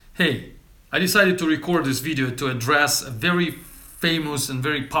Hey, I decided to record this video to address a very famous and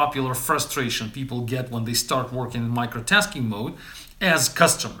very popular frustration people get when they start working in microtasking mode as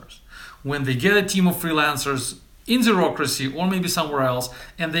customers. When they get a team of freelancers in Xerocracy or maybe somewhere else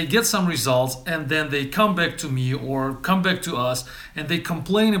and they get some results and then they come back to me or come back to us and they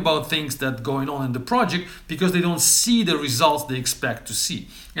complain about things that going on in the project because they don't see the results they expect to see.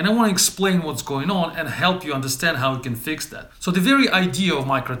 And I want to explain what's going on and help you understand how you can fix that. So the very idea of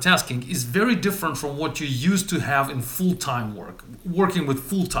microtasking is very different from what you used to have in full-time work, working with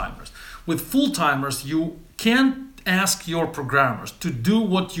full-timers. With full-timers, you can't ask your programmers to do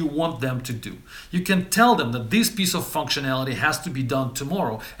what you want them to do. You can tell them that this piece of functionality has to be done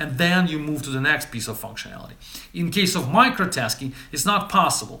tomorrow, and then you move to the next piece of functionality. In case of microtasking, it's not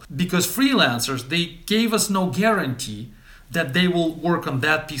possible because freelancers, they gave us no guarantee that they will work on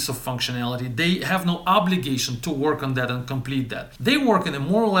that piece of functionality. They have no obligation to work on that and complete that. They work in a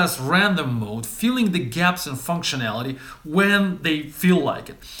more or less random mode, filling the gaps in functionality when they feel like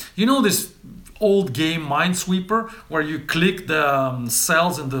it. You know this old game Minesweeper where you click the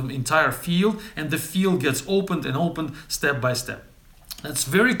cells in the entire field and the field gets opened and opened step by step. That's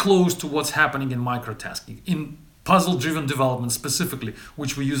very close to what's happening in microtasking, in puzzle-driven development specifically,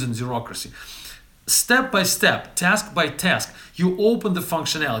 which we use in Xerocracy. Step by step, task by task, you open the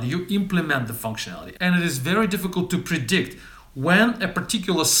functionality, you implement the functionality, and it is very difficult to predict when a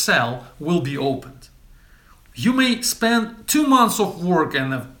particular cell will be opened. You may spend 2 months of work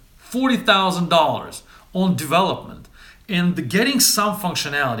and $40,000 on development and getting some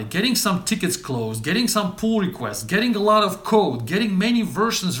functionality, getting some tickets closed, getting some pull requests, getting a lot of code, getting many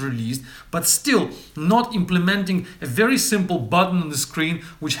versions released, but still not implementing a very simple button on the screen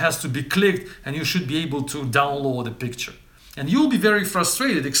which has to be clicked and you should be able to download a picture. And you'll be very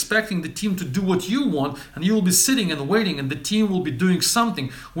frustrated expecting the team to do what you want, and you'll be sitting and waiting and the team will be doing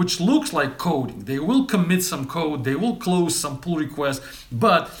something which looks like coding. They will commit some code, they will close some pull requests,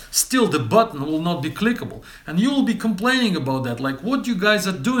 but still the button will not be clickable. And you will be complaining about that, like, what you guys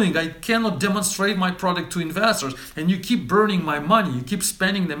are doing? I cannot demonstrate my product to investors and you keep burning my money, you keep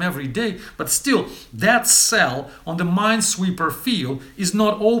spending them every day, but still that cell on the Minesweeper field is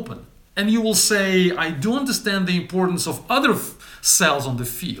not open. And you will say, I do understand the importance of other cells on the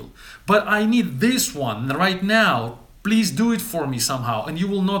field, but I need this one right now. Please do it for me somehow. And you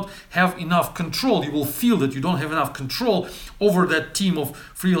will not have enough control. You will feel that you don't have enough control over that team of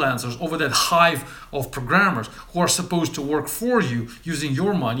freelancers, over that hive of programmers who are supposed to work for you using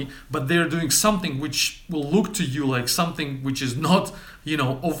your money, but they're doing something which will look to you like something which is not,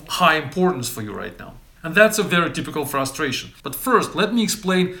 of high importance for you right now. And that's a very typical frustration. But first, let me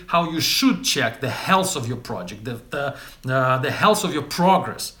explain how you should check the health of your project, the health of your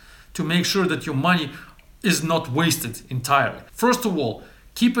progress, to make sure that your money is not wasted entirely. First of all,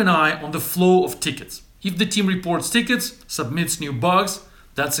 keep an eye on the flow of tickets. If the team reports tickets, submits new bugs,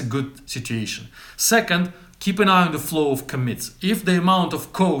 that's a good situation. Second, keep an eye on the flow of commits. If the amount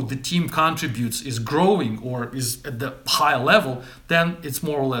of code the team contributes is growing or is at the high level, then it's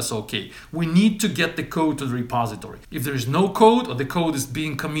more or less okay. We need to get the code to the repository. If there is no code or the code is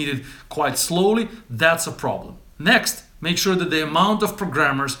being committed quite slowly, that's a problem. Next, make sure that the amount of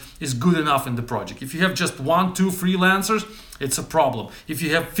programmers is good enough in the project. If you have just 1, 2 freelancers, it's a problem. If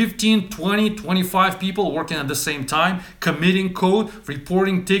you have 15, 20, 25 people working at the same time, committing code,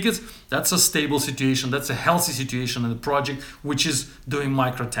 reporting tickets, that's a stable situation. That's a healthy situation in the project which is doing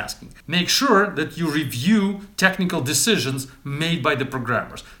microtasking. Make sure that you review technical decisions made by the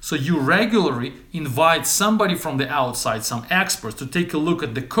programmers. So you regularly invite somebody from the outside, some experts, to take a look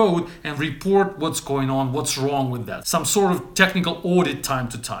at the code and report what's going on, what's wrong with that. Some sort of technical audit time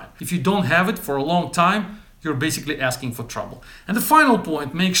to time. If you don't have it for a long time, you're basically asking for trouble. And the final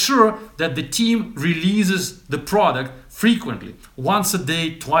point, make sure that the team releases the product frequently, once a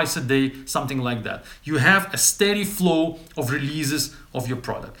day, twice a day, something like that. You have a steady flow of releases of your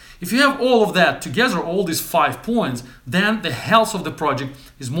product. If you have all of that together, all these 5 points, then the health of the project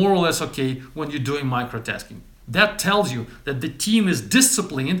is more or less okay when you're doing microtasking. That tells you that the team is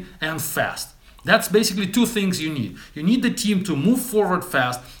disciplined and fast. That's basically 2 things you need. You need the team to move forward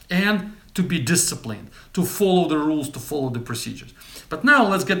fast and to be disciplined, to follow the rules, to follow the procedures. But now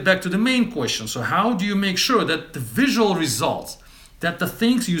let's get back to the main question. So how do you make sure that the visual results, that the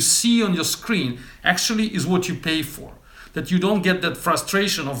things you see on your screen actually is what you pay for? That you don't get that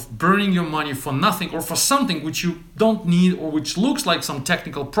frustration of burning your money for nothing or for something which you don't need or which looks like some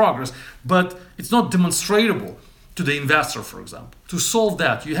technical progress, but it's not demonstrable to the investor, for example. To solve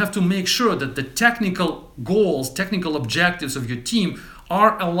that, you have to make sure that the technical goals, technical objectives of your team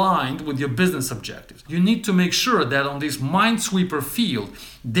are aligned with your business objectives. You need to make sure that on this Minesweeper field,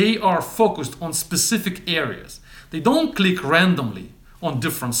 they are focused on specific areas. They don't click randomly on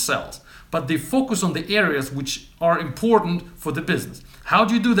different cells, but they focus on the areas which are important for the business. How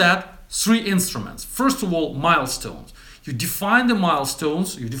do you do that? 3 instruments. First of all, milestones. You define the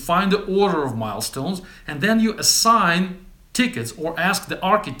milestones, you define the order of milestones, and then you assign tickets or ask the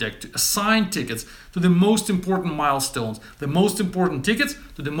architect to assign tickets to the most important milestones, the most important tickets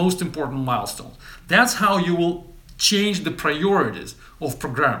to the most important milestones. That's how you will change the priorities of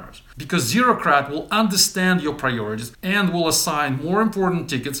programmers, because Zerocrat will understand your priorities and will assign more important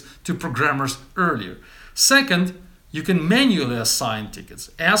tickets to programmers earlier. Second, you can manually assign tickets.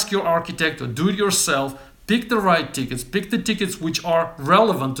 Ask your architect or do it yourself. Pick the right tickets, pick the tickets which are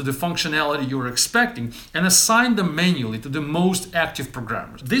relevant to the functionality you're expecting, and assign them manually to the most active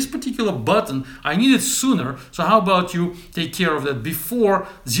programmers. This particular button I need it sooner, so how about you take care of that before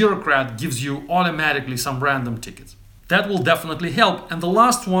Zerocrat gives you automatically some random tickets. That will definitely help. And the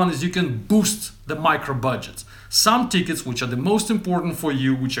last one is you can boost the micro budgets. Some tickets which are the most important for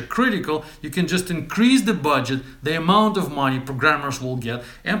you, which are critical, you can just increase the budget, the amount of money programmers will get,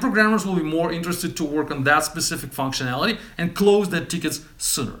 and programmers will be more interested to work on that specific functionality and close their tickets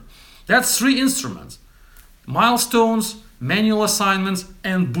sooner. That's 3 instruments: milestones, manual assignments,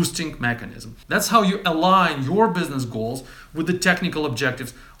 and boosting mechanism. That's how you align your business goals with the technical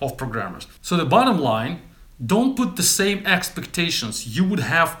objectives of programmers. So the bottom line, don't put the same expectations you would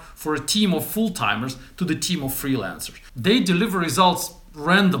have for a team of full-timers to the team of freelancers. They deliver results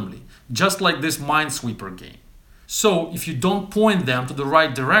randomly, just like this Minesweeper game. So if you don't point them to the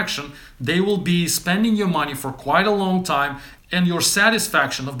right direction, they will be spending your money for quite a long time, and your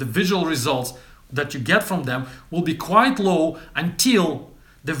satisfaction of the visual results that you get from them will be quite low until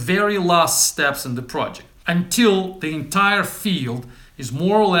the very last steps in the project, until the entire field is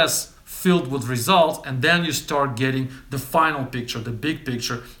more or less filled with results, and then you start getting the final picture, the big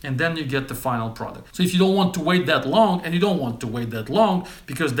picture, and then you get the final product. So if you don't want to wait that long, and you don't want to wait that long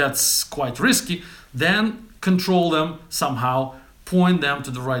because that's quite risky, then control them somehow, point them to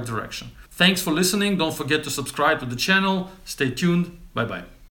the right direction. Thanks for listening. Don't forget to subscribe to the channel. Stay tuned. Bye-bye.